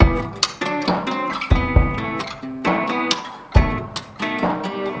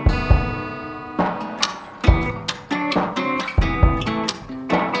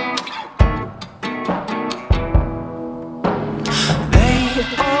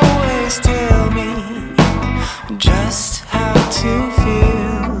just tell me just how to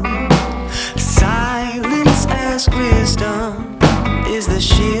feel. Silence as wisdom is the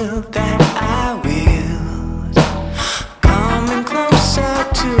shield that I wield. Coming closer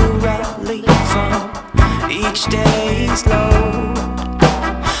to rally from each day's load.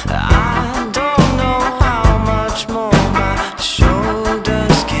 I don't know how much more my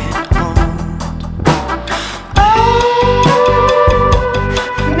shoulders can hold. Oh,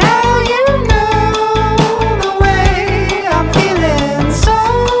 now you know the way I'm feeling, so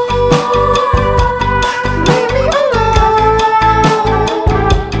leave me alone.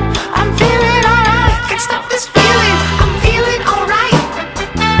 I'm feeling alright, can't stop this feeling. I'm feeling alright,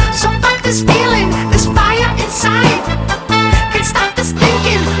 so fuck this feeling, this fire inside. Can't stop this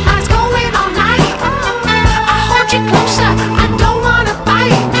thinking, mine's going all night. I hold you closer, I don't wanna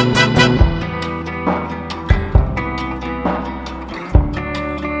bite.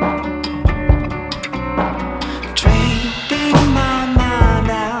 Draping my mind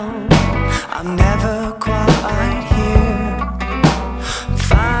out, I'm never quite here.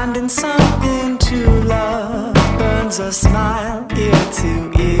 Finding something to love burns a smile ear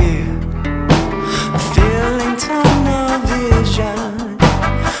to ear.